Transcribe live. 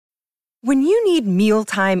When you need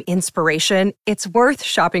mealtime inspiration, it's worth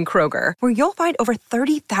shopping Kroger, where you'll find over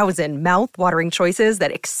 30,000 mouth-watering choices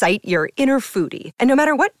that excite your inner foodie. And no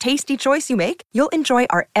matter what tasty choice you make, you'll enjoy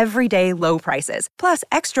our everyday low prices, plus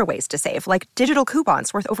extra ways to save, like digital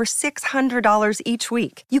coupons worth over $600 each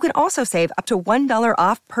week. You can also save up to $1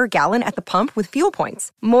 off per gallon at the pump with fuel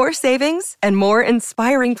points. More savings and more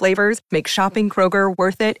inspiring flavors make shopping Kroger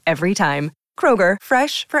worth it every time. Kroger,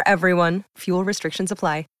 fresh for everyone. Fuel restrictions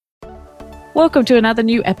apply. Welcome to another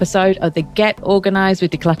new episode of the Get Organised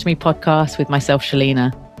with Declutter Me podcast with myself,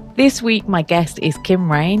 Shalina. This week, my guest is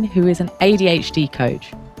Kim Raine, who is an ADHD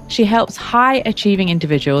coach. She helps high-achieving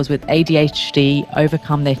individuals with ADHD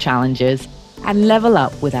overcome their challenges and level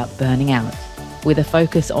up without burning out, with a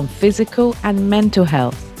focus on physical and mental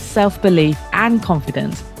health, self-belief, and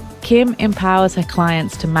confidence. Kim empowers her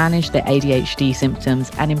clients to manage their ADHD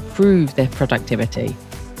symptoms and improve their productivity.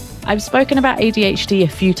 I've spoken about ADHD a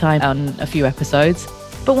few times on a few episodes,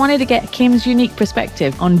 but wanted to get Kim's unique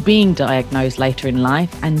perspective on being diagnosed later in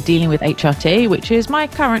life and dealing with HRT, which is my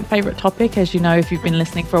current favourite topic, as you know, if you've been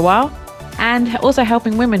listening for a while, and also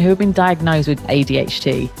helping women who have been diagnosed with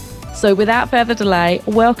ADHD. So without further delay,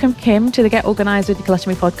 welcome Kim to the Get Organised with Declutter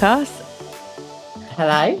Me podcast.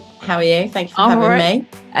 Hello, how are you? Thank you for having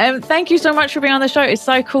me. Thank you so much for being on the show. It's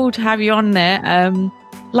so cool to have you on there.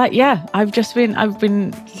 I've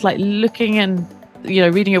been like looking and,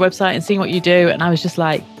 reading your website and seeing what you do. And I was just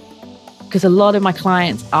like, because a lot of my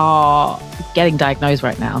clients are getting diagnosed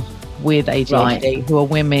right now with ADHD, who are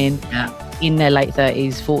women in their late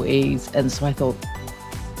 30s, 40s. And so I thought,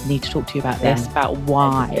 I need to talk to you about this, about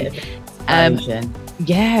why.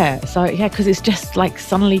 Because it's just like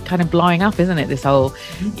suddenly kind of blowing up, isn't it? This whole,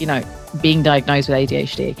 being diagnosed with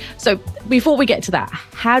ADHD. So before we get to that,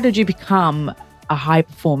 how did you become a high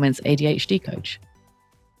performance ADHD coach?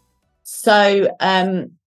 So I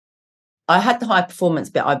had the high performance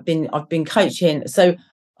bit. I've been coaching. So I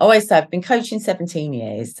always say I've been coaching 17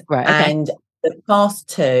 years, and the past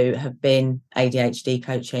 2 have been ADHD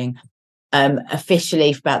coaching.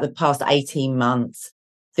 Officially for about the past 18 months.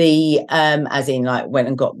 As in like went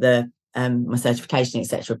and got the my certification,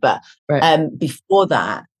 etc. But before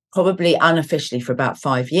that, probably unofficially for about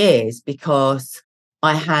 5 years, because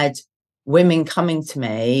I had women coming to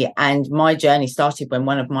me, and my journey started when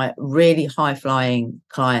one of my really high flying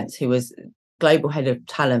clients, who was global head of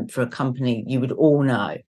talent for a company you would all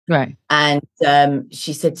know. Right. And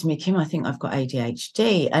she said to me, Kim, I think I've got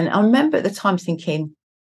ADHD. And I remember at the time thinking,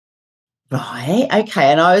 right,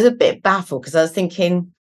 okay. And I was a bit baffled because I was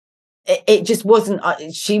thinking, it just wasn't,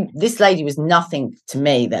 this lady was nothing to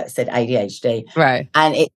me that said ADHD. Right.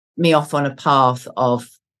 And it put me off on a path of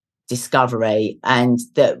discovery, and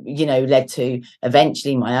that, led to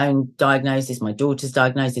eventually my own diagnosis, my daughter's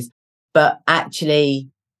diagnosis. But actually,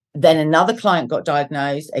 then another client got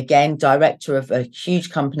diagnosed, again, director of a huge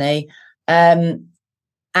company. And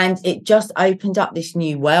it just opened up this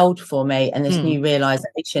new world for me and this new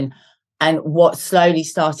realization. And what slowly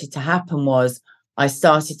started to happen was I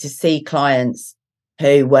started to see clients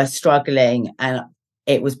who were struggling, and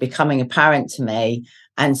it was becoming apparent to me.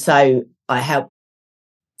 And so I helped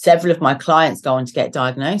several of my clients go on to get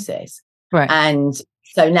diagnosis. Right. And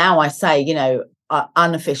so now I say,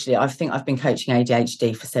 unofficially, I think I've been coaching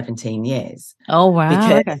ADHD for 17 years. Oh,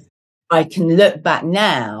 wow. Because I can look back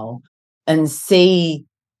now and see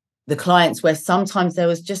the clients where sometimes there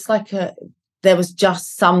was just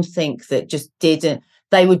something that just didn't,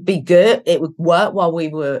 they would be good. It would work while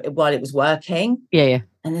it was working. Yeah.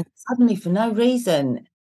 And then suddenly, for no reason,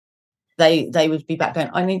 they would be back going,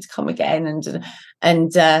 I need to come again.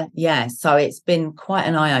 So it's been quite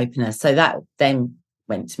an eye-opener. So that then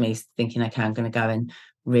went to me thinking, okay, I'm going to go and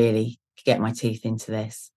really get my teeth into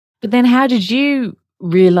this. But then how did you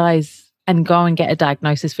realize and go and get a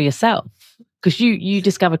diagnosis for yourself? Because you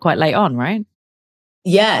discovered quite late on, right?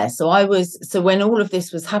 Yeah. So when all of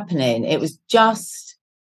this was happening, it was just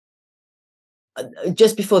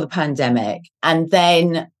before the pandemic. And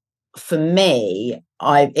then for me,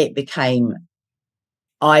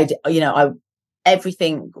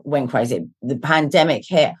 everything went crazy. The pandemic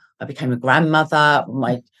hit. I became a grandmother.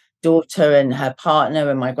 My daughter and her partner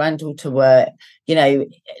and my granddaughter were,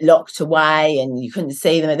 locked away, and you couldn't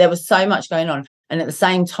see them. There was so much going on. And at the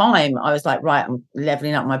same time, I was like, right, I'm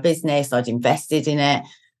leveling up my business. I'd invested in it.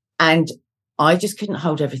 And I just couldn't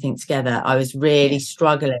hold everything together. I was really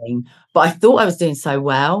struggling. But I thought I was doing so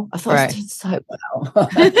well. I was doing so well.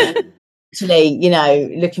 Actually,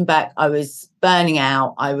 looking back, I was burning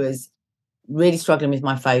out. I was really struggling with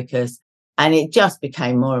my focus. And it just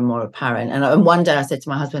became more and more apparent. And one day I said to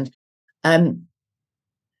my husband,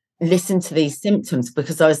 listened to these symptoms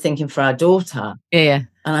because I was thinking for our daughter. Yeah.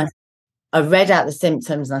 And I read out the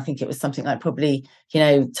symptoms, and I think it was something like probably,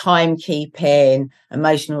 timekeeping,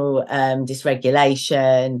 emotional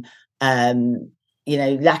dysregulation,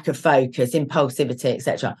 lack of focus, impulsivity,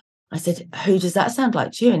 etc. I said, who does that sound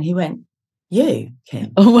like to you? And he went, you,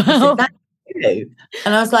 Kim. Oh, wow. I said, that's you.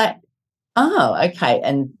 And I was like, oh, okay.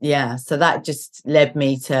 And yeah, so that just led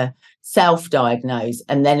me to self-diagnose,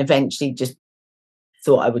 and then eventually just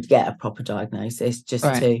thought I would get a proper diagnosis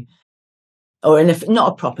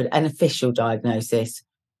an official diagnosis,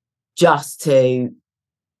 just to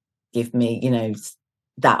give me,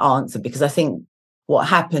 that answer. Because I think what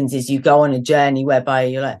happens is you go on a journey whereby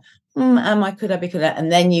you're like, could I be,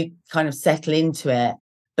 and then you kind of settle into it.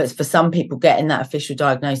 But for some people, getting that official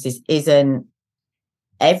diagnosis isn't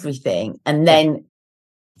everything. And then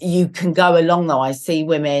you can go along, though. I see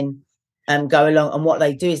women go along, and what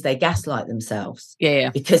they do is they gaslight themselves.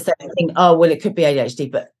 Yeah. Because they think, oh, well, it could be ADHD,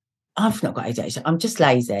 but I've not got ADHD. I'm just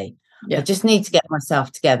lazy. Yeah. I just need to get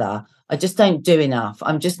myself together. I just don't do enough.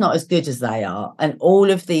 I'm just not as good as they are. And all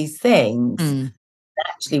of these things,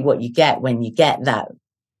 actually what you get when you get that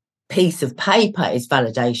piece of paper is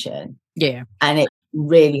validation. Yeah. And it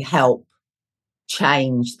really helps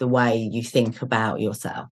change the way you think about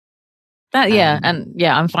yourself.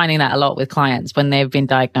 I'm finding that a lot with clients when they've been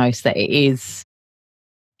diagnosed, that it's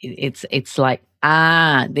like,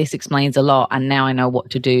 this explains a lot, and now I know what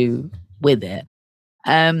to do with it.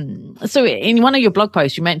 So in one of your blog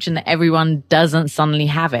posts, you mentioned that everyone doesn't suddenly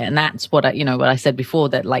have it, and that's what I said before,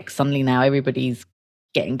 that like suddenly now everybody's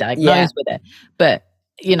getting diagnosed with it. But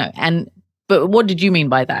but what did you mean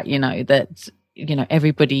by that? That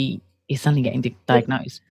everybody is suddenly getting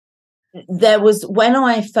diagnosed. There was, when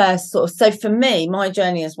I first so for me, my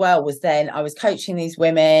journey as well was, then I was coaching these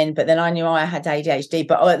women, but then I knew I had ADHD,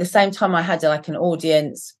 but at the same time I had like an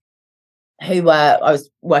audience who I was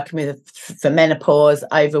working with for menopause,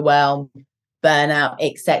 overwhelm, burnout,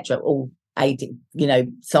 etc. All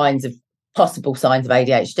possible signs of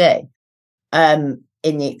ADHD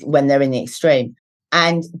when they're in the extreme.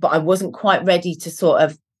 But I wasn't quite ready to sort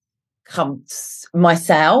of come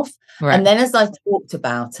myself. Right. And then as I talked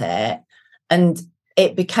about it, and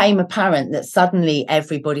it became apparent that suddenly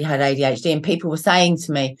everybody had ADHD, and people were saying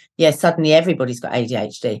to me, yeah, suddenly everybody's got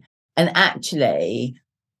ADHD. And actually,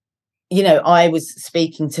 I was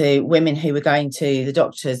speaking to women who were going to the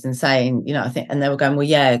doctors and saying, and they were going, well,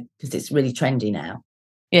 yeah, because it's really trendy now.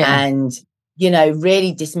 Yeah. And,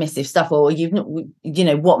 really dismissive stuff, or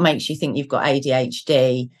what makes you think you've got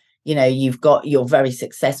ADHD? You're very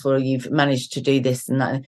successful, you've managed to do this and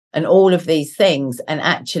that, and all of these things. And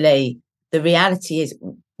actually, the reality is,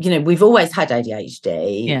 we've always had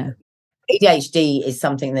ADHD. Yeah. ADHD is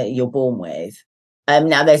something that you're born with.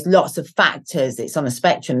 Now, there's lots of factors. It's on a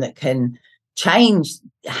spectrum that can change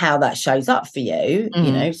how that shows up for you.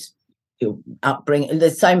 Your upbringing.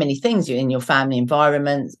 There's so many things in your family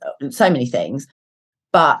environment, so many things,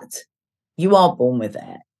 but you are born with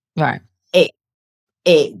it. Right.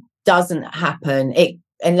 It doesn't happen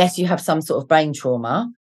unless you have some sort of brain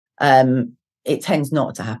trauma. It tends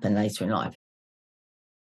not to happen later in life.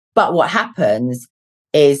 But what happens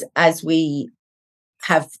is, as we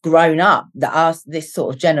have grown up, this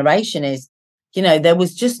sort of generation is, there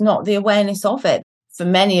was just not the awareness of it. For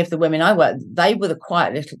many of the women I worked, they were the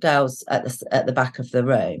quiet little girls at the back of the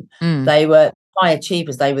room. They were high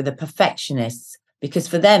achievers. They were the perfectionists, because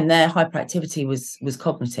for them, their hyperactivity was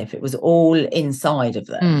cognitive. It was all inside of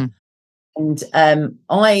them. And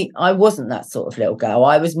I wasn't that sort of little girl.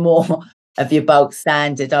 I was more of your bulk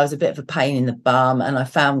standard. I was a bit of a pain in the bum, and I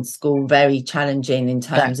found school very challenging in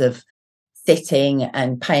terms of sitting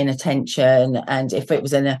and paying attention. And if it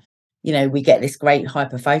was we get this great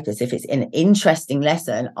hyper focus. If it's an interesting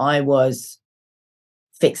lesson, I was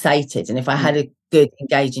fixated. And if I had a good,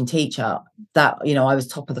 engaging teacher, that, I was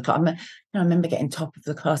top of the class. I remember getting top of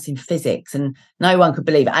the class in physics, and no one could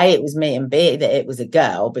believe A, it was me, and B, that it was a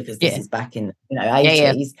girl, because this is back in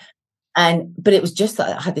 80s. But it was just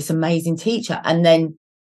that I had this amazing teacher. And then,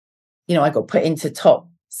 I got put into top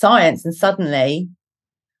science, and suddenly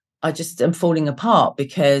I just am falling apart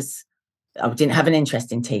because I didn't have an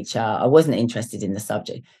interesting teacher. I wasn't interested in the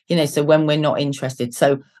subject, so when we're not interested.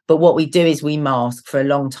 But what we do is we mask for a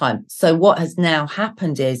long time. So what has now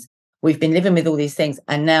happened is we've been living with all these things,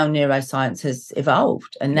 and now neuroscience has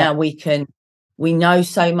evolved, and now we know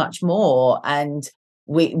so much more, and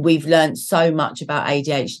we've learned so much about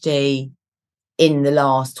ADHD in the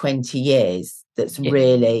last 20 years. That's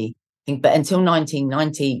really, but until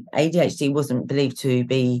 1990, ADHD wasn't believed to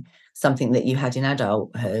be something that you had in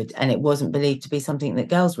adulthood, and it wasn't believed to be something that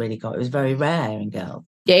girls really got. It was very rare in girls.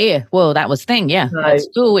 Yeah. Well, that was the thing. Yeah. So, at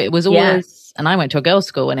school, it was always, and I went to a girls'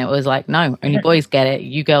 school, and it was like, no, only boys get it.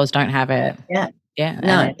 You girls don't have it. Yeah. Yeah.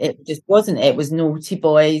 No, it just wasn't. It was naughty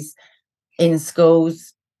boys in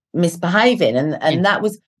schools misbehaving. And that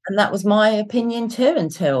was my opinion too,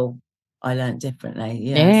 until I learned differently.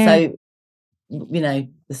 Yeah. So, the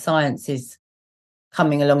science is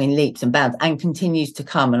coming along in leaps and bounds and continues to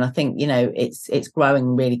come. And I think, it's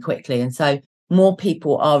growing really quickly. And so more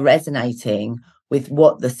people are resonating with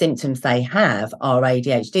what the symptoms they have are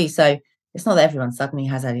ADHD. So it's not that everyone suddenly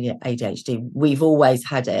has ADHD. We've always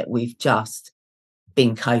had it. We've just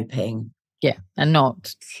been coping. Yeah. And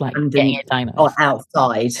not like getting it diagnosed.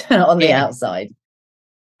 Outside, on the outside.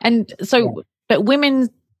 And so, but women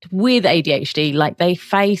with ADHD, like they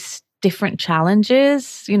face different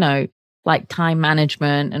challenges, like time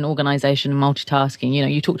management and organization and multitasking.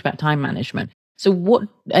 You talked about time management. So what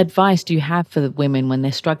advice do you have for the women when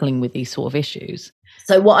they're struggling with these sort of issues?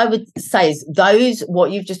 So what I would say is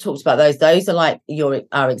what you've just talked about, those are like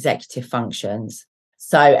our executive functions.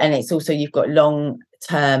 So, and it's also, you've got long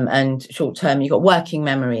term and short term, you've got working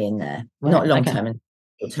memory in there, not long term and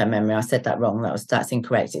short term memory. I said that wrong. That's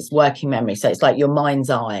incorrect. It's working memory. So it's like your mind's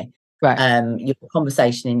eye, your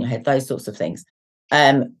conversation in your head, those sorts of things.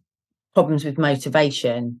 Problems with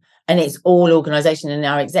motivation, and it's all organization. And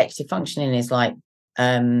our executive functioning is like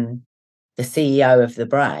the CEO of the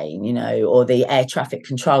brain, or the air traffic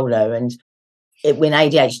controller. And when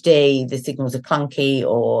ADHD, the signals are clunky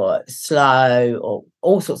or slow or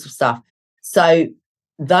all sorts of stuff. So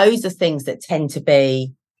those are things that tend to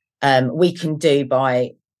be, we can do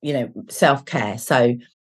by, self-care. So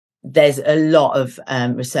there's a lot of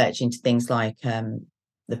research into things like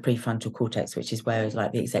the prefrontal cortex, which is where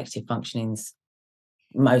like the executive functioning's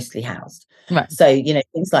mostly housed. Right. So,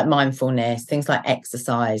 things like mindfulness, things like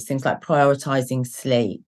exercise, things like prioritizing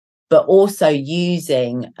sleep, but also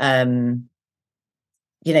using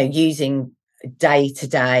using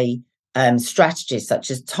day-to-day strategies such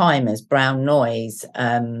as timers, brown noise.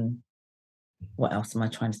 What else am I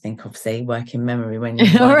trying to think of? See, working memory when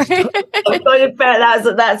you're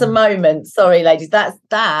that's a moment. Sorry, ladies.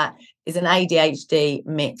 That is an ADHD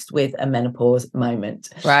mixed with a menopause moment.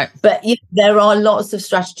 Right. But there are lots of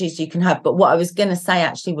strategies you can have. But what I was going to say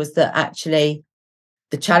was that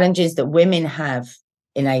the challenges that women have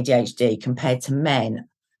in ADHD compared to men,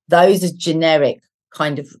 those are generic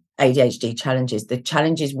kind of ADHD challenges. The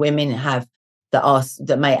challenges women have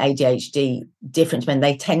that make ADHD different to men,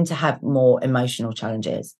 they tend to have more emotional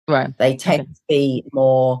challenges. Right. They tend to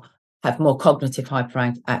have more cognitive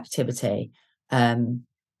hyperactivity.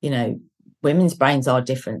 Women's brains are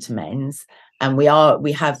different to men's, and we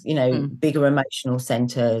have bigger emotional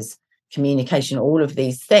centers, communication, all of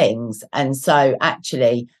these things. And so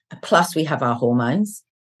actually, plus we have our hormones,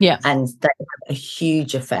 and they have a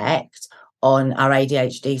huge effect on our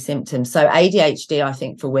ADHD symptoms. So ADHD, I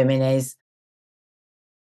think, for women is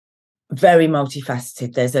very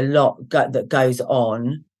multifaceted. There's a lot that goes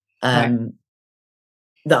on that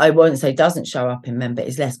I won't say doesn't show up in men, but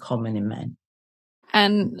is less common in men.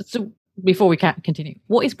 And so before we can continue,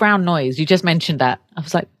 what is brown noise? You just mentioned that. I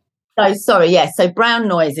was like, oh, sorry. Yes. So brown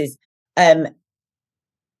noise is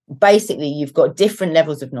basically you've got different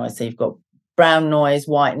levels of noise. So you've got brown noise,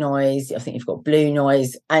 white noise, I think you've got blue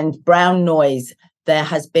noise. And brown noise, there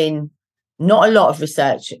has been not a lot of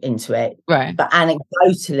research into it, right? But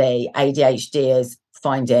anecdotally, ADHDers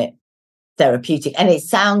find it therapeutic. And it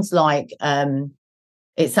sounds like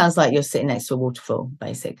you're sitting next to a waterfall,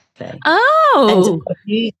 basically. Oh,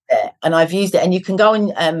 and I've used it. And you can go on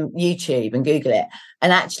YouTube and Google it.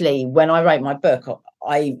 And actually, when I wrote my book,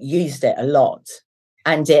 I used it a lot.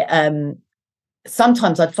 And it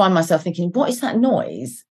sometimes I'd find myself thinking, what is that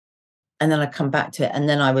noise? And then I'd come back to it, and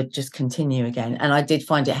then I would just continue again. And I did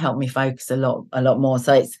find it helped me focus a lot more.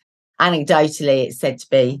 So it's anecdotally, it's said to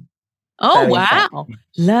be. Oh, wow. Effective.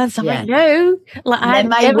 Learn something new. There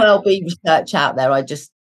may well be research out there. I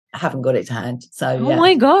just haven't got it to hand. So, oh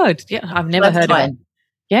my God. Yeah, I've never heard of it.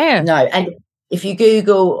 Yeah. No. And if you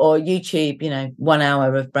Google or YouTube, 1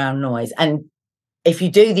 hour of brown noise, and if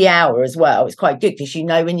you do the hour as well, it's quite good because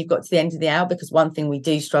when you've got to the end of the hour, because one thing we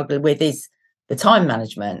do struggle with is the time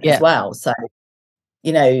management as well. So,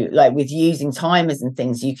 like with using timers and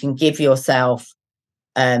things, you can give yourself,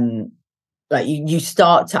 like you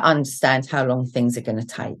start to understand how long things are going to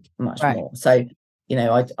take much more. So,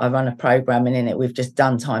 I run a program, and in it, we've just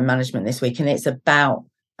done time management this week, and it's about,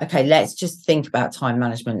 okay, let's just think about time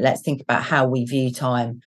management. Let's think about how we view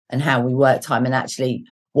time and how we work time. And actually,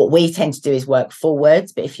 what we tend to do is work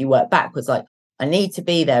forwards. But if you work backwards, like I need to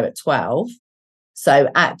be there at 12. So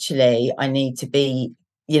actually, I need to be,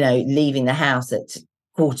 leaving the house at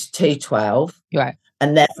 12. Right.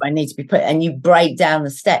 And therefore I need to be put, and you break down the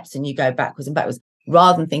steps and you go backwards and backwards,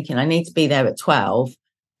 rather than thinking I need to be there at 12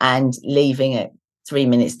 and leaving at 3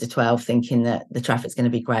 minutes to 12 thinking that the traffic's going to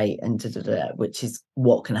be great and which is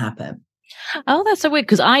what can happen. Oh, that's so weird,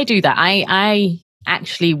 because I do that. I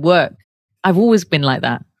actually work. I've always been like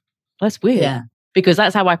that. That's weird. Yeah. Because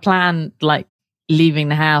that's how I plan, like, leaving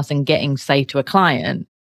the house and getting, say, to a client.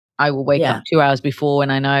 I will wake up 2 hours before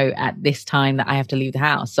and I know at this time that I have to leave the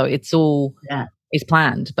house. So it's all it's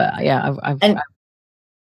planned. But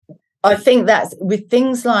I think that's with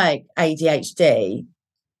things like ADHD.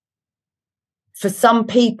 For some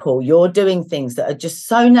people, you're doing things that are just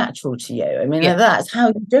so natural to you. I mean, that's how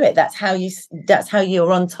you do it. That's how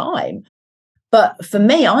you're on time. But for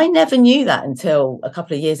me, I never knew that until a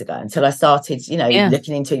couple of years ago, until I started,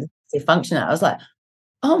 looking into executive functioning. I was like,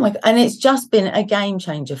 oh my God. And it's just been a game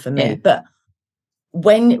changer for me. But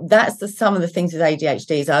when that's some of the things with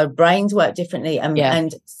ADHD is our brains work differently,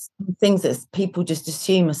 and things that people just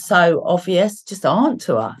assume are so obvious just aren't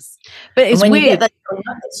to us. But it's when weird. You get that,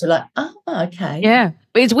 you're like, oh, okay. Yeah.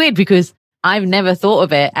 But it's weird because I've never thought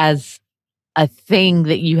of it as a thing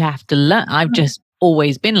that you have to learn. I've just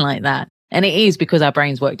always been like that. And it is because our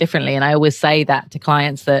brains work differently. And I always say that to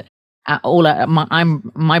clients that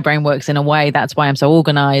my brain works in a way, that's why I'm so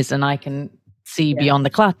organized and I can see beyond the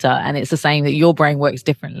clutter. And it's the same that your brain works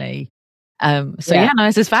differently.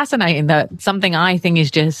 This is fascinating that something I think is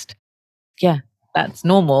just, that's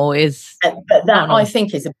normal is. But that I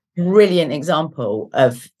think is a brilliant example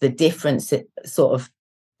of the differences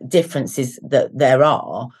that there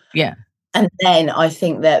are. Yeah. And then I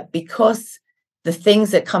think that because the things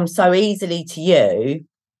that come so easily to you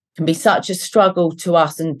can be such a struggle to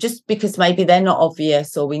us, and just because maybe they're not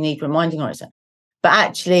obvious or we need reminding on it. But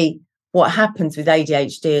actually what happens with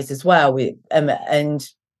ADHD is as well, and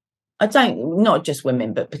I not just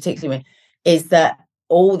women, but particularly women, is that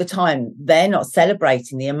all the time they're not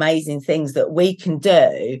celebrating the amazing things that we can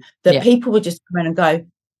do, that people would just come in and go,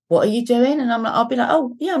 what are you doing? And I'll be like,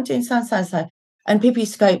 oh yeah, I'm doing so. And people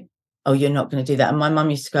used to go, oh, you're not going to do that. And my mum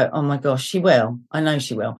used to go, oh my gosh, she will. I know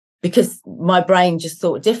she will. Because my brain just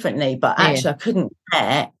thought differently. But actually, I couldn't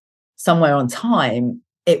get somewhere on time.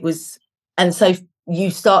 It was, and so you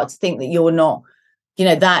start to think that you're not,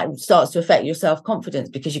 that starts to affect your self-confidence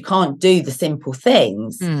because you can't do the simple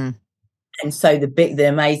things. And so the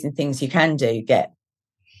amazing things you can do get,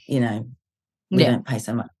 we don't pay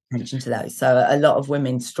so much attention to those. So a lot of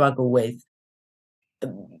women struggle with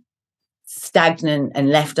stagnant and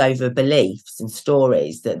leftover beliefs and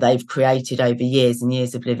stories that they've created over years and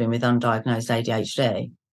years of living with undiagnosed ADHD.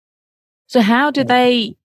 So how do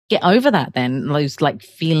they get over that then? Those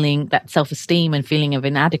feeling, that self-esteem and feeling of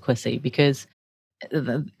inadequacy? Because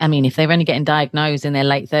I mean, if they're only getting diagnosed in their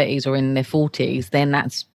late 30s or in their 40s, then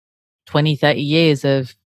that's 20, 30 years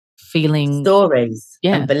of feeling stories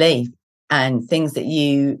and belief and things that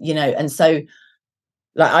and so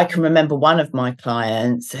I can remember one of my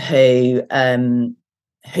clients who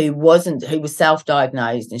was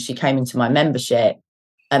self-diagnosed, and she came into my membership.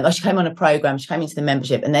 She came on a program, she came into the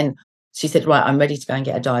membership, and then she said, right, I'm ready to go and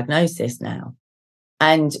get a diagnosis now.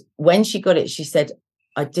 And when she got it, she said,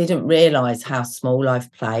 I didn't realize how small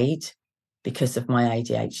I've played because of my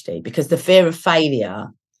ADHD, because the fear of failure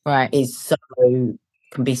can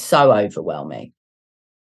be so overwhelming.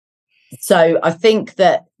 So I think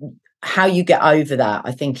that how you get over that,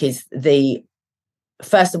 I think, is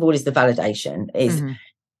first of all is the validation, is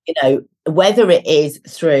whether it is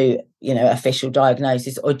through official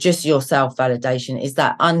diagnosis or just your self-validation, is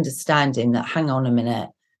that understanding that, hang on a minute,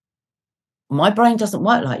 my brain doesn't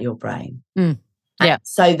work like your brain.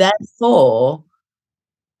 So therefore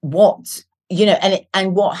what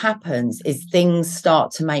what happens is things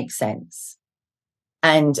start to make sense.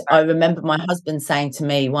 And I remember my husband saying to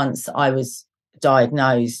me once I was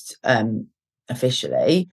diagnosed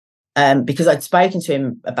officially, because I'd spoken to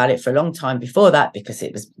him about it for a long time before that, because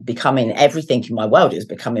it was becoming everything in my world. It was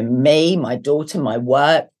becoming me, my daughter, my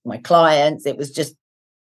work, my clients. It was just,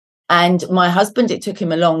 and my husband, it took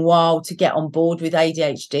him a long while to get on board with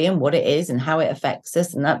ADHD and what it is and how it affects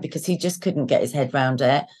us and that, because he just couldn't get his head around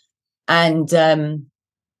it. And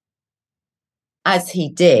as he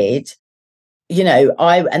did,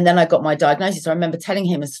 and then I got my diagnosis. I remember telling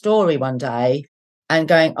him a story one day and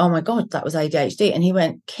going, oh my God, that was ADHD. And he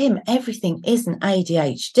went, Kim, everything isn't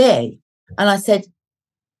ADHD. And I said,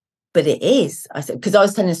 but it is. I said, because I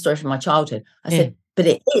was telling a story from my childhood. I said, but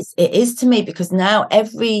it is to me, because now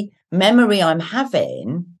every memory I'm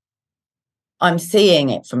having, I'm seeing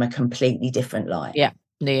it from a completely different light. Yeah.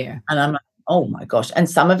 And I'm like, oh my gosh. And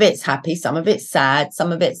some of it's happy, some of it's sad,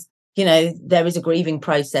 some of it's there is a grieving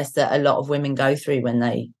process that a lot of women go through when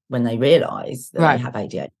they realise that they have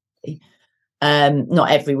ADHD.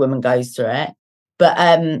 Not every woman goes through it, but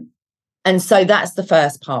and so that's the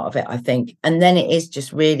first part of it, I think. And then it is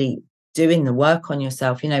just really doing the work on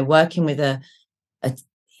yourself, working with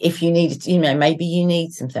if you need, maybe you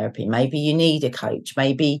need some therapy, maybe you need a coach,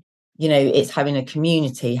 maybe, it's having a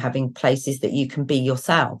community, having places that you can be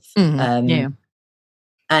yourself. And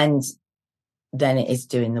then it is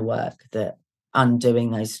doing the work, that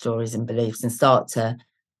undoing those stories and beliefs, and start to,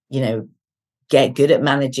 get good at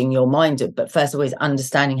managing your mind. But first of all, is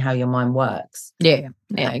understanding how your mind works. Yeah,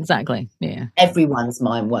 exactly. Yeah. Everyone's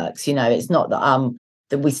mind works. It's not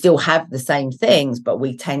that we still have the same things, but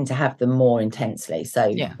we tend to have them more intensely.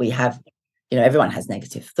 So we have, everyone has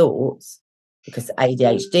negative thoughts, because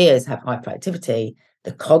ADHDers have hyperactivity.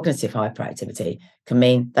 The cognitive hyperactivity can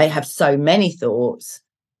mean they have so many thoughts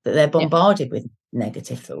that they're bombarded with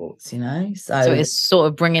negative thoughts, So it's sort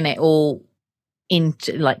of bringing it all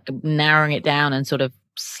into, like, narrowing it down and sort of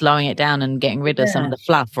slowing it down and getting rid of some of the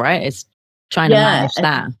fluff, right? It's trying to manage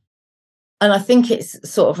that. And I think it's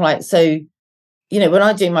sort of like, so, when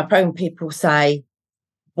I do my program, people say,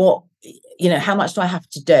 what, how much do I have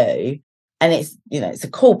to do? And it's, it's a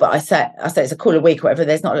call, but I say it's a call a week or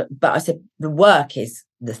whatever. But I said, the work is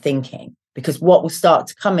the thinking, because what will start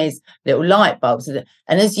to come is little light bulbs. And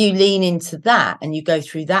as you lean into that and you go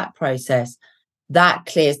through that process, that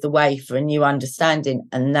clears the way for a new understanding.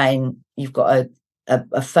 And then you've got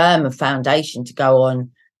a firmer foundation to go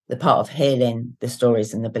on the part of healing the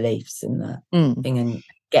stories and the beliefs and the thing, and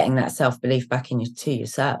getting that self-belief back to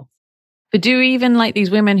yourself. But do even like these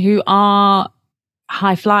women who are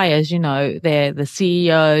high flyers, they're the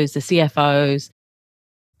CEOs, the CFOs,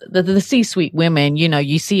 the C-suite women,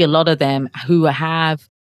 you see a lot of them who have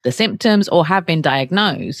the symptoms or have been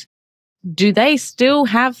diagnosed. Do they still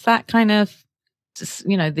have that kind of,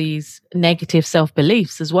 these negative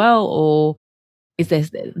self-beliefs as well? Or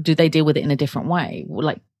do they deal with it in a different way?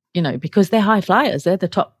 Like, because they're high flyers, they're the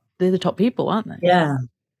top people, aren't they?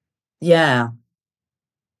 Yeah.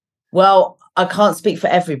 Well, I can't speak for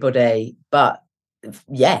everybody, but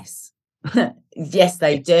yes, yes,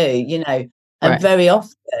 they do, and very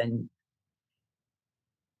often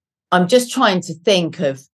I'm just trying to think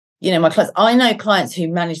of, my clients. I know clients who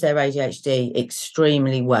manage their ADHD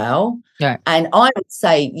extremely well. And I would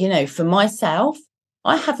say, for myself,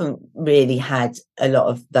 I haven't really had a lot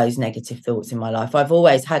of those negative thoughts in my life. I've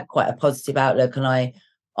always had quite a positive outlook, and I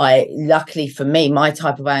luckily for me, my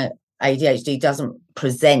type of ADHD doesn't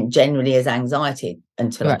present generally as anxiety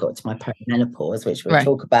until I got to my perimenopause, which we'll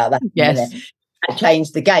talk about that in a minute. It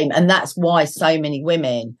changed the game. And that's why so many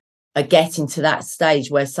women are getting to that stage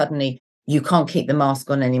where suddenly you can't keep the mask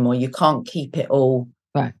on anymore. You can't keep it all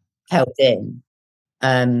held in.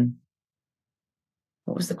 What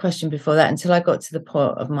was the question before that? Until I got to the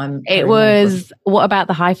point of my... It was, what about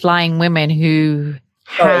the high-flying women who...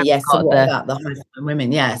 Sorry, yes. So what about the high-flying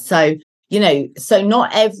women? Yeah. So, so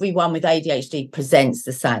not everyone with ADHD presents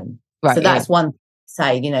the same. So that's one thing to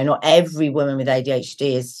say, not every woman with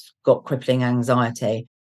ADHD has got crippling anxiety.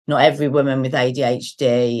 Not every woman with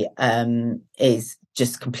ADHD is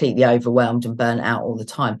just completely overwhelmed and burnt out all the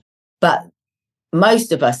time. But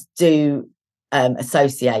most of us do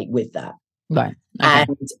associate with that. Right. Okay.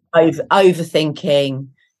 And overthinking,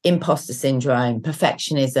 imposter syndrome,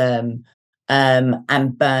 perfectionism, and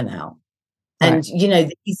burnout. And,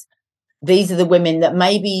 these are the women that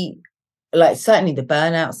maybe, like, certainly the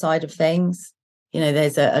burnout side of things,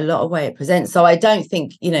 there's a lot of way it presents. So I don't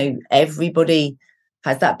think, everybody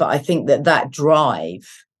has that, but I think that drive,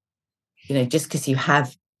 just because you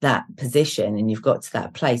have that position and you've got to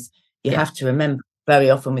that place, you have to remember,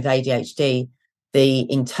 very often with ADHD,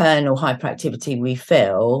 the internal hyperactivity we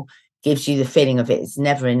feel gives you the feeling of it's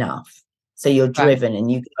never enough. So you're driven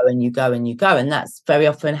and you go and you go and you go. And that's very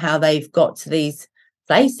often how they've got to these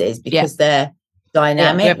places, because they're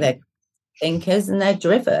dynamic, they're thinkers, and they're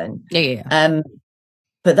driven.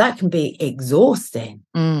 But that can be exhausting.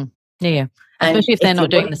 Especially if they're not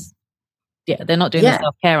doing this. They're not doing the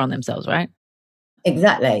self-care on themselves, right?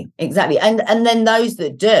 Exactly. And then those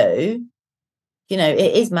that do,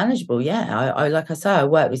 it is manageable. I like I say, I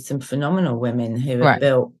work with some phenomenal women who have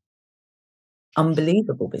built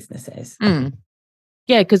unbelievable businesses.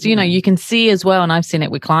 Because you can see as well, and I've seen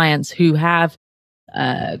it with clients who have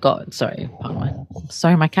my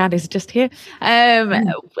cat is just here,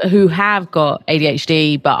 who have got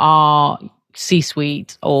ADHD but are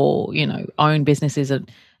C-suite or own businesses,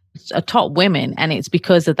 are top women, and it's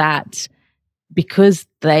because of that, because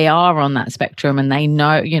they are on that spectrum and they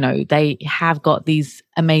know, they have got these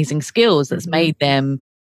amazing skills that's made them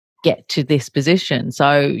get to this position.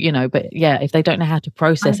 So, but yeah, if they don't know how to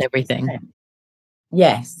process 100%. everything.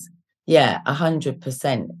 Yes. Yeah,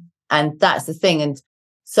 100%. And that's the thing. And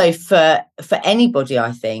so for anybody,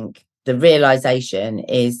 I think the realization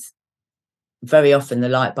is very often the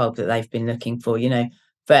light bulb that they've been looking for,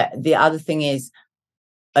 But the other thing is,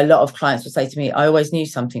 a lot of clients will say to me, I always knew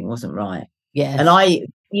something wasn't right. Yes. And I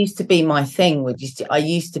used to be my thing, I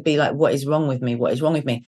used to be like, what is wrong with me? What is wrong with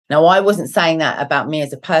me? Now, I wasn't saying that about me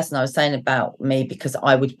as a person. I was saying about me because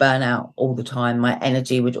I would burn out all the time. My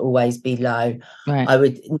energy would always be low. Right. I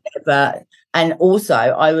would never, and also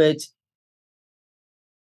I'd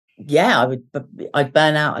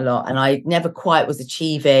burn out a lot, and I never quite was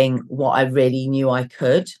achieving what I really knew I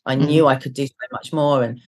could. I knew I could do so much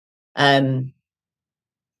more.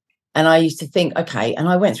 And I used to think, okay, and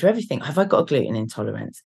I went through everything. Have I got a gluten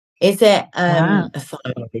intolerance? Is it a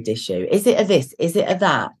thyroid issue? Is it a this? Is it a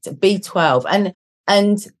that? B12?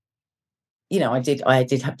 And I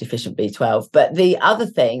did have deficient B12, but the other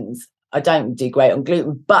things, I don't do great on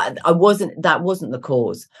gluten, but that wasn't the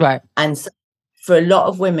cause. Right. And so for a lot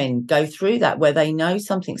of women go through that where they know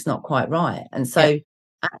something's not quite right. And so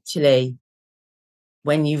actually,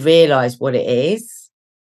 when you realize what it is,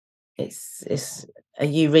 it's a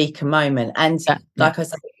eureka moment. And like I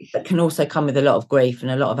said, it can also come with a lot of grief and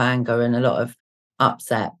a lot of anger and a lot of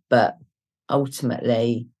upset. But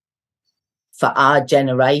ultimately, for our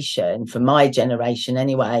generation, for my generation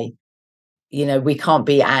anyway, we can't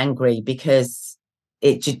be angry because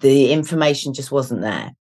the information just wasn't there.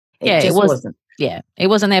 It wasn't. Yeah, it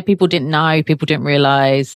wasn't there. People didn't know, people didn't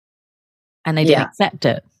realize, and they didn't accept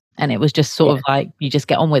it. And it was just sort of like, you just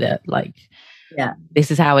get on with it. Like, this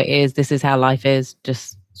is how it is. This is how life is.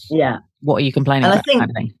 Just, what are you complaining about? I think, kind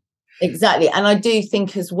of thing. Exactly. And I do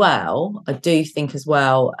think as well,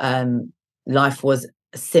 life was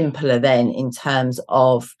simpler then in terms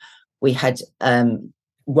of we had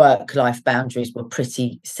work-life boundaries were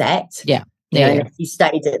pretty set. Yeah. If you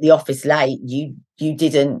stayed at the office late, you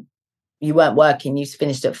weren't working, you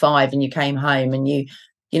finished at 5 and you came home, and the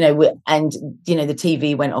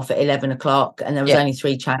TV went off at 11 o'clock and there was only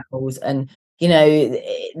 3 channels, and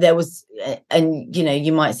there was, and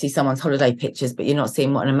you might see someone's holiday pictures, but you're not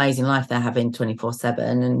seeing what an amazing life they're having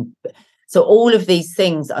 24/7. And so all of these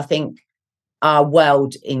things, I think our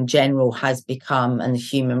world in general has become, and the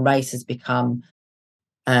human race has become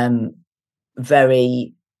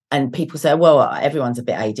very, and people say, well, everyone's a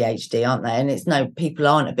bit ADHD, aren't they? And it's no, people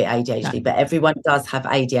aren't a bit ADHD, but everyone does have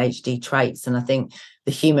ADHD traits. And I think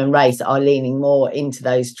the human race are leaning more into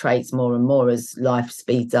those traits more and more as life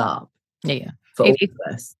speeds up. Yeah. For all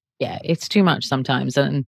of us. Yeah, it's too much sometimes.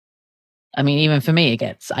 And I mean, even for me,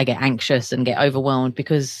 I get anxious and get overwhelmed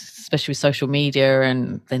because, especially with social media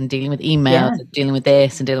and then dealing with emails, and dealing with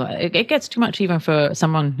this and it gets too much even for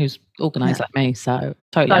someone who's organized like me. So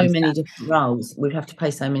totally understand. Many different roles. We have to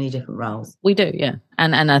play so many different roles. We do, yeah.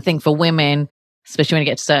 And I think for women, especially when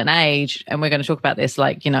you get to a certain age, and we're going to talk about this,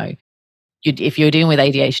 like, if you're dealing with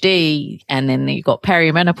ADHD and then you've got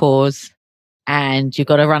perimenopause and you've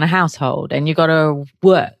got to run a household and you've got to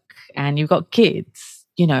work and you've got kids,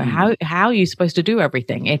 how are you supposed to do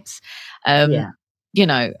everything? It's, so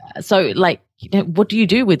like, what do you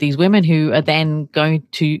do with these women who are then going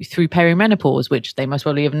through perimenopause, which they most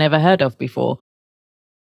probably have never heard of before?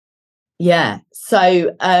 Yeah.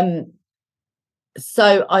 So I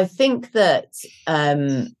think that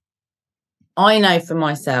I know for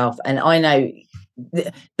myself, and I know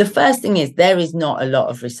the first thing is there is not a lot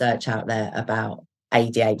of research out there about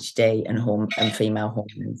ADHD and female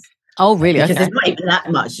hormones. Oh, really? Because there's not even that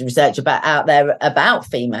much research out there about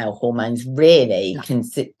female hormones, really,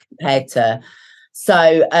 compared to.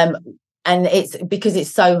 So, and it's because it's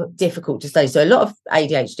so difficult to study. So a lot of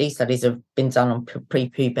ADHD studies have been done on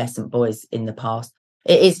prepubescent boys in the past.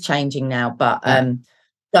 It is changing now, but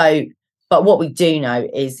but what we do know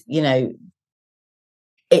is,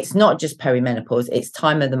 it's not just perimenopause, it's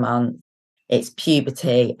time of the month, it's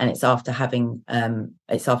puberty, and it's after having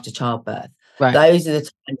it's after childbirth. Right. Those are the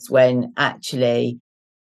times when actually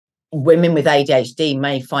women with ADHD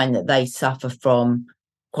may find that they suffer from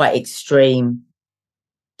quite extreme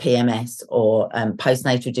PMS, or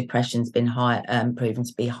postnatal depression's been proven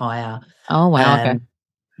to be higher. Oh, wow. Okay.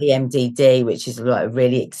 PMDD, which is like a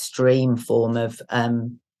really extreme form of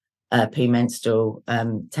premenstrual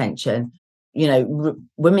tension.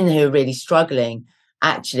 Women who are really struggling,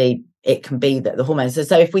 actually, it can be that the hormones.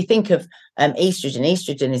 So if we think of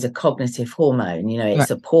estrogen is a cognitive hormone. It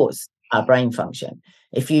supports our brain function.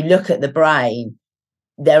 If you look at the brain,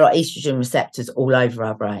 there are estrogen receptors all over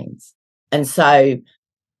our brains. And so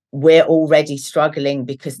we're already struggling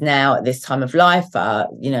because now at this time of life, our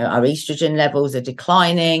estrogen levels are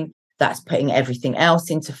declining. That's putting everything else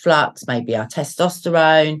into flux, maybe our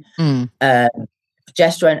testosterone,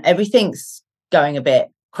 progesterone, everything's going a bit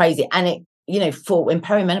crazy. And it, in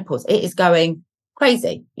perimenopause, it is going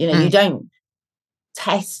crazy. You don't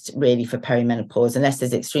test really for perimenopause unless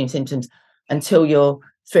there's extreme symptoms until you're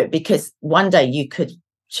through it, because one day you could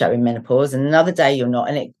show in menopause and another day you're not,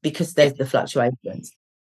 because there's the fluctuations.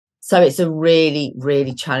 So it's a really,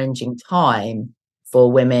 really challenging time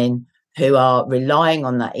for women who are relying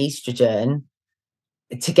on that estrogen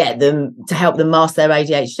to help them master their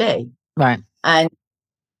ADHD. Right. And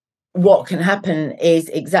what can happen is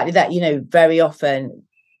exactly that. Very often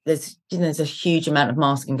there's a huge amount of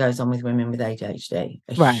masking goes on with women with ADHD.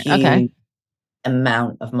 Huge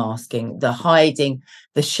amount of masking, the hiding,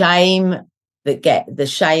 the shame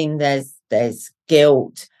there's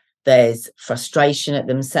guilt, there's frustration at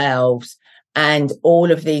themselves, and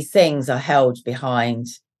all of these things are held behind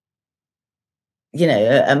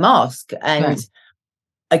a mask. And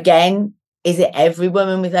again, is it every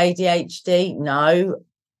woman with ADHD? No,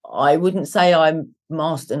 I wouldn't say I'm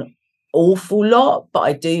masked an awful lot, but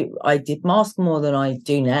I did mask more than I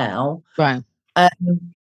do now. Right.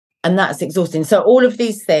 And that's exhausting. So all of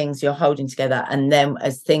these things you're holding together, and then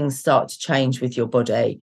as things start to change with your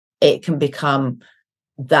body, it can become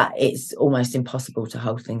that it's almost impossible to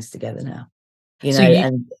hold things together now.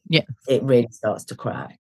 It really starts to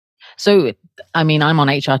crack. So, I mean, I'm on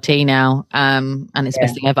HRT now, and it's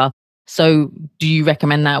best thing ever. So do you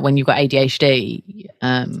recommend that when you've got ADHD?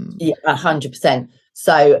 Yeah, 100%.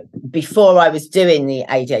 So before I was doing the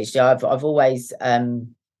ADHD, I've always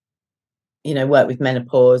work with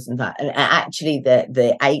menopause and that, and actually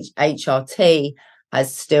the HRT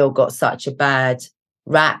has still got such a bad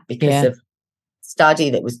rap because of study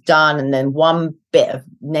that was done, and then one bit of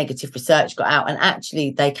negative research got out, and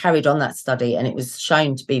actually they carried on that study and it was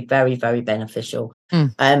shown to be very, very beneficial.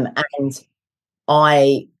 And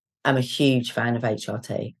I am a huge fan of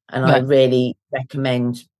HRT, and I really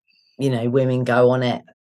recommend women go on it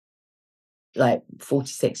like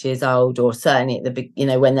 46 years old, or certainly at the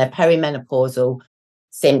when their perimenopausal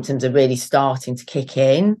symptoms are really starting to kick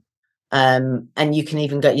in. And you can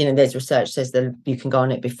even go, there's research says that you can go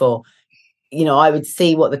on it before. I would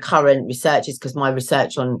see what the current research is, because my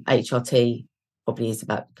research on HRT probably is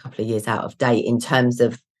about a couple of years out of date in terms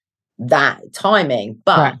of that timing.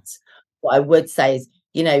 But what I would say is,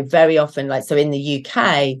 very often, like, so in the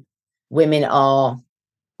UK, women are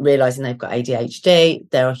realizing they've got ADHD.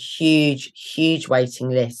 There are huge waiting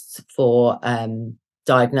lists for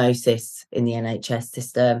diagnosis in the NHS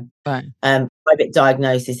system. Private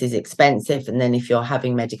diagnosis is expensive, and then if you're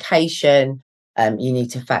having medication, you need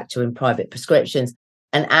to factor in private prescriptions.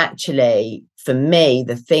 And actually, for me,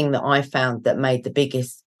 the thing that I found that made the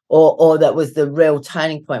biggest or that was the real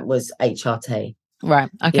turning point was HRT. Right.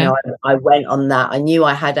 Okay. I went on that. I knew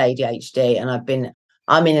I had ADHD, and I'm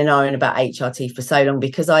in and on about HRT for so long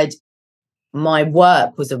because my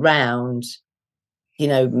work was around,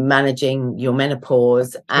 managing your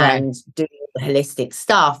menopause and doing the holistic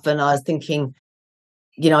stuff. And I was thinking,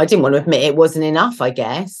 I didn't want to admit it wasn't enough, I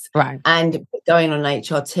guess. Right. And going on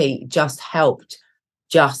HRT just helped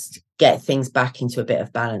get things back into a bit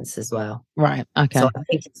of balance as well. Right. Okay. So I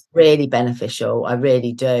think it's really beneficial. I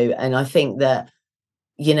really do. And I think that,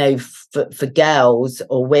 for girls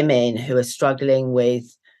or women who are struggling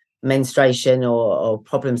with menstruation or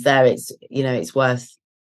problems there, it's worth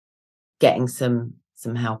getting some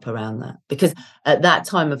help around that, because at that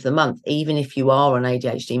time of the month, even if you are on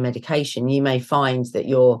ADHD medication, you may find that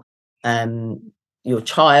your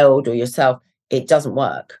child or yourself, it doesn't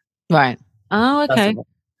work. Right. Oh, okay.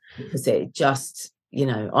 Because it just,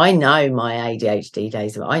 I know my ADHD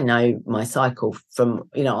days. I know my cycle from,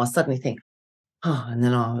 I'll suddenly think, oh, and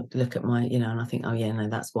then I'll look at my, and I think, oh yeah, no,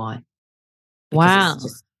 that's why.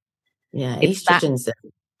 Because wow. It's just, estrogen's a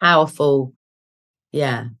powerful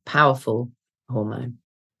hormone.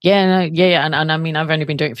 Yeah. And I mean, I've only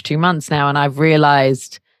been doing it for 2 months now, and I've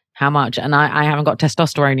realized how much, and I haven't got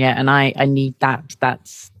testosterone yet, and I need that.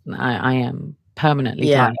 I am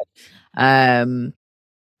permanently tired. And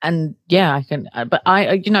I can, but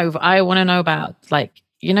I want to know about, like,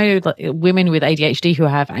 women with ADHD who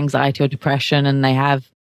have anxiety or depression, and they have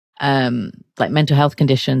like mental health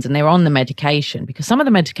conditions, and they're on the medication, because some of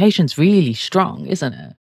the medication's really strong, isn't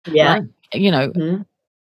it? Yeah. Like,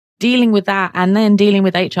 dealing with that, and then dealing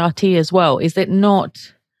with HRT as well, doesn't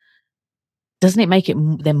it make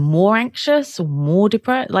them more anxious or more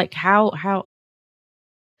depressed? Like how?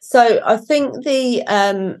 So I think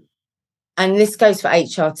and this goes for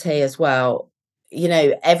HRT as well,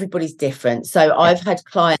 everybody's different. So I've had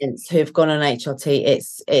clients who've gone on HRT.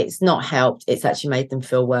 It's not helped. It's actually made them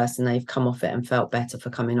feel worse, and they've come off it and felt better for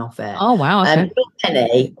coming off it. Oh, wow. Okay. Not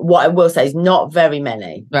many. What I will say is not very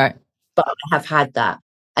many. Right. But I have had that.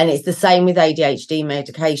 And it's the same with ADHD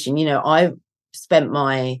medication. I've spent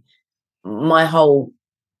my whole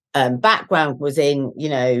background was in,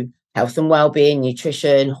 health and wellbeing,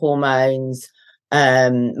 nutrition, hormones,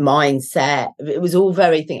 mindset. It was all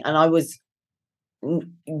very thing. And I was,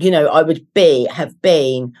 I would have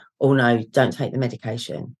been, oh no, don't take the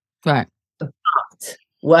medication. Right. But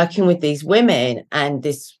working with these women, and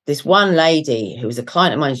this one lady who was a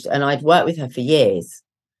client of mine, and I'd worked with her for years,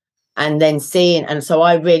 and then and so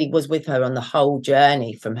I really was with her on the whole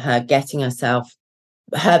journey, from her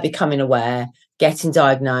becoming aware, getting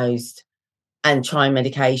diagnosed, and trying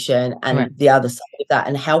medication, and the other side of that,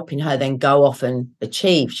 and helping her then go off and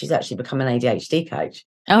achieve. She's actually become an ADHD coach.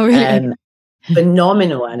 Oh, really?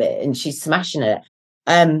 Phenomenal at it, and she's smashing it.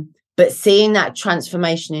 But seeing that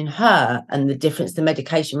transformation in her and the difference the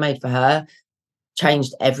medication made for her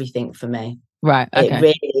changed everything for me. Right.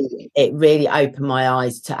 Okay. It really opened my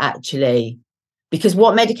eyes to actually, because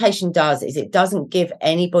what medication does is it doesn't give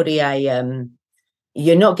anybody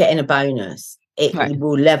you're not getting a bonus. It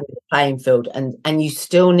will level the playing field, and you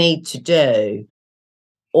still need to do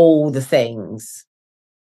all the things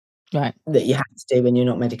that you have to do when you're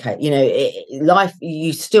not medicated. Life,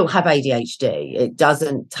 you still have ADHD. It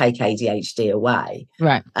doesn't take ADHD away.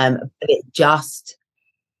 Right. But it just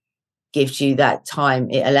gives you that time.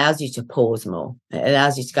 It allows you to pause more. It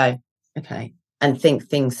allows you to go, okay, and think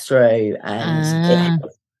things through.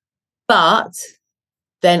 But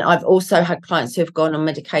then I've also had clients who have gone on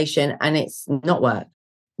medication and it's not worked.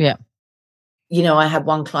 Yeah. I had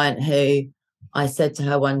one client who I said to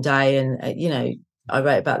her one day, and I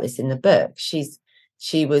wrote about this in the book.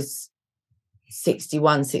 She was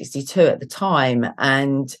 61, 62 at the time,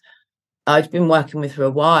 and I'd been working with her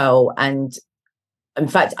a while, and in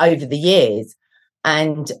fact over the years.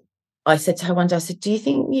 And I said to her one day, I said, do you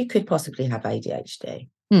think you could possibly have ADHD?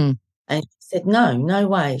 And she said, no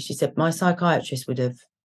way. She said, my psychiatrist would have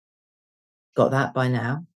got that by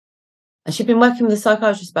now. And she'd been working with a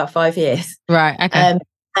psychiatrist about 5 years. Right. Okay.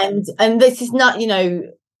 And this is not,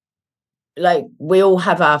 like, we all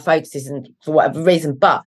have our focuses, and for whatever reason.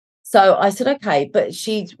 But so I said, okay, but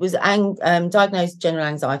she was diagnosed general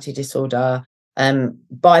anxiety disorder.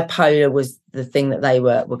 Bipolar was the thing that they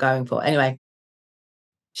were going for. Anyway,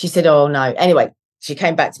 she said, oh no. Anyway, she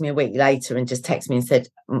came back to me a week later and just texted me and said,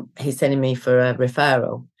 he's sending me for a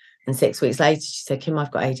referral. And 6 weeks later, she said, Kim,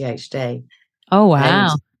 I've got ADHD. Oh,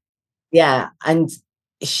 wow. And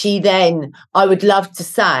she then, I would love to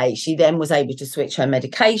say, she then was able to switch her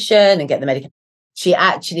medication and get the medication. She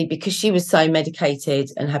actually, because she was so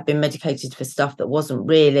medicated and had been medicated for stuff that wasn't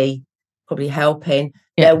really probably helping,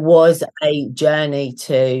 there was a journey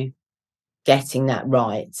to getting that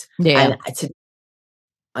right. Yeah. And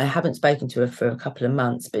I haven't spoken to her for a couple of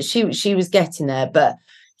months, but she was getting there. But,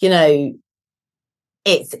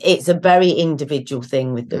 it's a very individual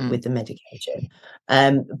thing with the medication.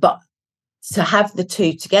 But to have the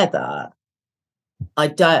two together, I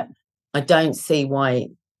don't see why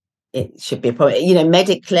it should be a problem.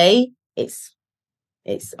 Medically, it's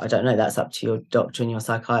I don't know, that's up to your doctor and your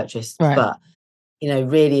psychiatrist. But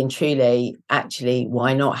really and truly, actually,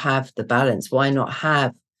 why not have the balance? Why not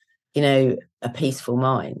have a peaceful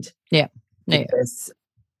mind? Because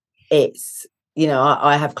it's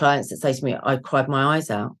I have clients that say to me, I cried my eyes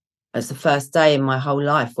out. It's the first day in my whole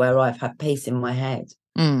life where I've had peace in my head.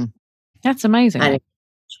 That's amazing. And it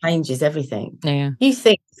changes everything. Yeah. You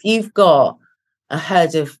think if you've got a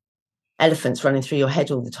herd of elephants running through your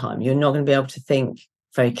head all the time, you're not going to be able to think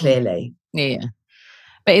very clearly. Yeah.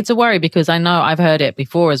 But it's a worry, because I know I've heard it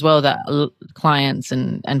before as well, that clients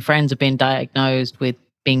and friends have been diagnosed with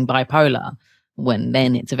being bipolar, when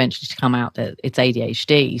then it's eventually to come out that it's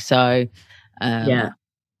ADHD. So, but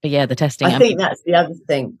the testing. I think that's the other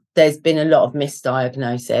thing. There's been a lot of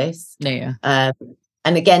misdiagnosis. Yeah.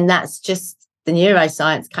 And again, that's just the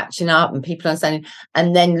neuroscience catching up and people understanding.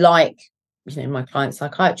 And then, like, my client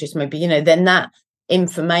psychiatrist, maybe, then that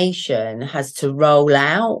information has to roll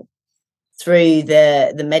out through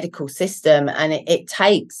the medical system. And it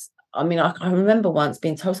takes, I remember once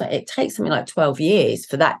being told something, it takes something like 12 years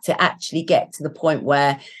for that to actually get to the point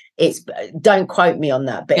where don't quote me on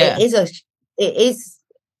that, but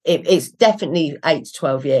it's definitely 8 to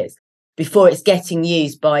 12 years before it's getting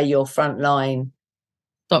used by your frontline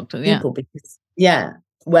doctor. People, because,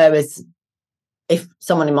 whereas if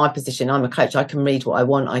someone in my position, I'm a coach, I can read what I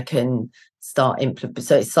want, I can start implement.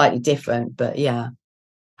 So it's slightly different, but I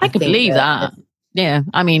could believe that. Yeah.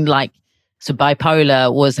 I mean, like, so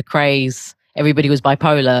bipolar was a craze. Everybody was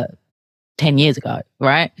bipolar 10 years ago,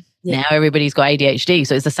 right? Yeah. Now everybody's got ADHD.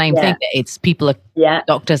 So it's the same thing. It's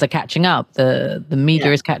doctors are catching up. The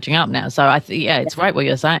media is catching up now. So I think, it's right what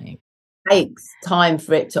you're saying. It takes time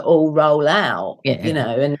for it to all roll out, you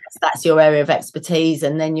know, and that's your area of expertise.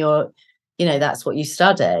 And then that's what you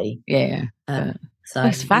study. Yeah. So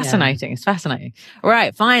it's fascinating. Yeah. It's fascinating.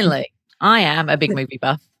 Right. Finally, I am a big movie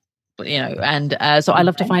buff. You know, and so I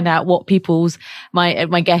love to find out what people's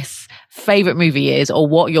my guests' favorite movie is, or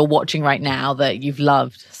what you're watching right now that you've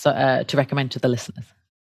loved, so to recommend to the listeners.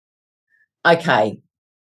 Okay,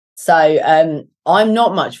 so I'm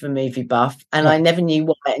not much of a movie buff, and I never knew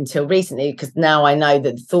why until recently, because now I know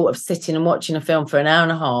that the thought of sitting and watching a film for an hour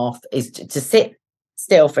and a half is to sit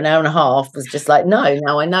still for an hour and a half was just like, no.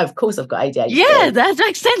 Now I know, of course, I've got ADHD. Yeah, that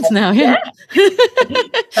makes sense now. Yeah.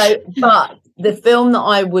 But the film that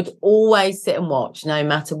I would always sit and watch, no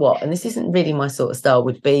matter what, and this isn't really my sort of style,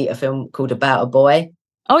 would be a film called About a Boy.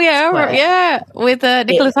 Oh yeah, with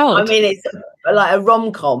Nicholas Hoult. I mean, it's like a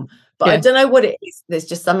rom-com, but I don't know what it is. There's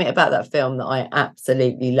just something about that film that I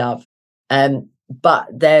absolutely love. But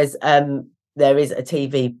there is a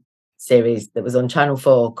TV series that was on Channel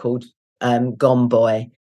 4 called Gone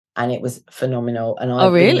Boy, and it was phenomenal. And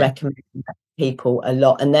I've been recommending that to people a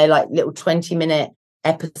lot. And they're like little 20-minute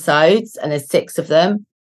episodes, and there's 6 of them.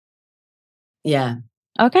 Yeah.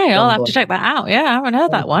 Okay, I'll have to check that out. Yeah, I haven't heard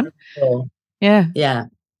that one. Sure. Yeah.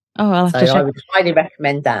 Oh, I'll have to check. I would highly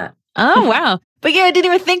recommend that. Oh, wow. But yeah, I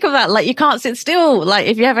didn't even think of that. Like, you can't sit still, like,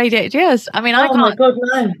 if you have ADHD. Yes. I mean, I can't. Oh my God,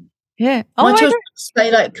 no. Yeah. My children say,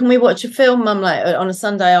 like, can we watch a film, Mum, like on a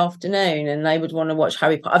Sunday afternoon? And they would want to watch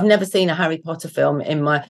Harry Potter. I've never seen a Harry Potter film in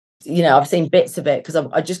my, I've seen bits of it because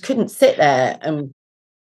I just couldn't sit there and,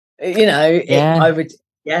 I would,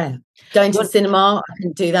 going to the cinema, I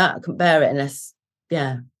couldn't do that. I couldn't bear it unless,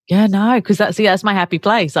 Yeah, no, because that's my happy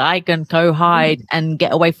place. I can go hide and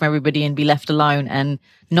get away from everybody and be left alone and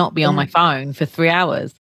not be on my phone for 3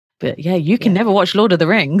 hours. But you can never watch Lord of the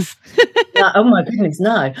Rings. No, oh my goodness,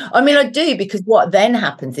 no. I mean, I do, because what then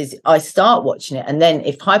happens is I start watching it, and then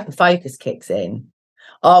if hyperfocus kicks in,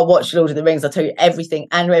 I'll watch Lord of the Rings. I'll tell you everything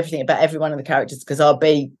about every one of the characters, because I'll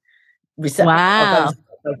be I'll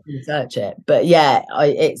go research it. But I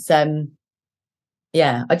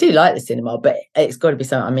do like the cinema, but it's got to be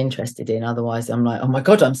something I'm interested in. Otherwise, I'm like, oh my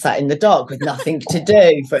God, I'm sat in the dark with nothing to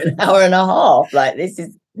do for an hour and a half. Like, this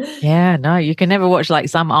is. Yeah, no, you can never watch like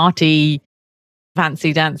some arty,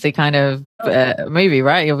 fancy dancy kind of movie,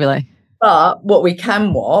 right? You'll be like. But what we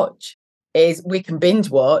can watch is we can binge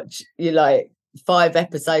watch 5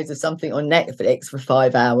 episodes of something on Netflix for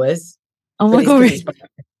 5 hours. Oh my God.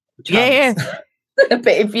 Yeah. But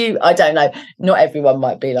I don't know, not everyone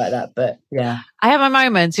might be like that, but yeah. I have my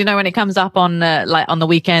moments, when it comes up on on the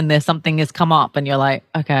weekend, there's something has come up and you're like,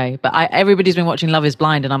 okay, but everybody's been watching Love is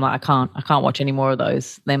Blind, and I'm like, I can't watch any more of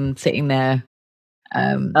those. Them sitting there.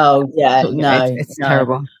 It's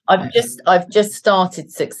terrible. I've just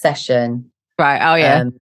started Succession. Right. Oh yeah.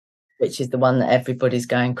 Which is the one that everybody's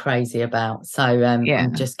going crazy about. So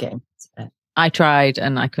I'm just getting into it. I tried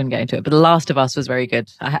and I couldn't get into it, but The Last of Us was very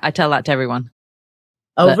good. I tell that to everyone.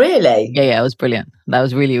 Oh, really? Yeah, it was brilliant. That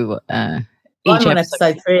was really I'm on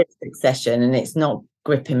episode 3 of Succession, and it's not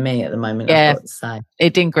gripping me at the moment. Yeah, I've got to say.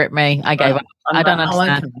 It didn't grip me. I gave up. I don't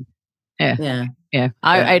understand. Yeah.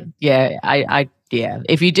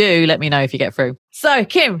 If you do, let me know if you get through. So,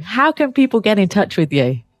 Kim, how can people get in touch with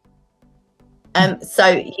you?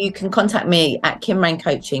 So you can contact me at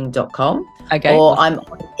kimrainecoaching.com. Okay. Or I'm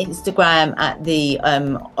on Instagram at the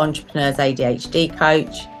Entrepreneurs ADHD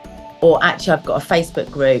Coach. Or actually, I've got a Facebook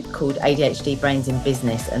group called ADHD Brains in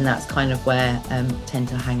Business, and that's kind of where I tend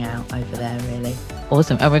to hang out over there, really.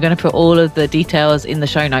 Awesome. And we're going to put all of the details in the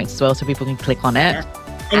show notes as well, so people can click on it.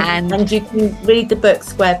 Yeah. And you can read the book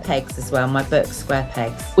Square Pegs as well, my book Square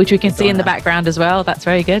Pegs. Which we can see in the background as well. That's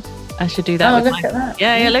very good. I should do that. Look at that.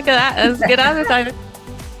 Yeah, look at that. That's good advertising.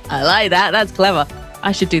 I like that. That's clever.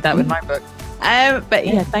 I should do that with my book. But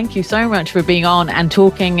thank you so much for being on and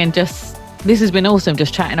talking, and this has been awesome,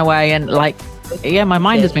 just chatting away, and my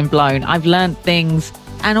mind has been blown. I've learned things,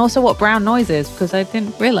 and also what brown noise is, because I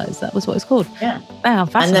didn't realise that was what it's called. Yeah. Wow,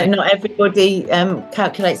 fascinating. And not everybody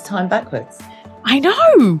calculates time backwards. I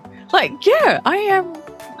know. I am.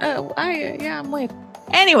 I'm weird.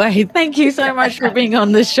 Anyway, thank you so much for being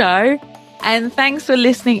on the show. And thanks for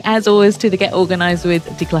listening, as always, to the Get Organised with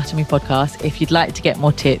Declutter Me podcast. If you'd like to get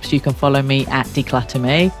more tips, you can follow me at Declutter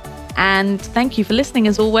Me. And thank you for listening,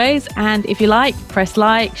 as always. And if you press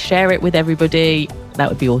like, share it with everybody. That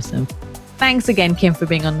would be awesome. Thanks again, Kim, for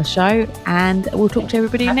being on the show. And we'll talk to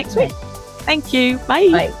everybody next week. Thank you. Bye.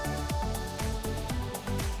 Bye.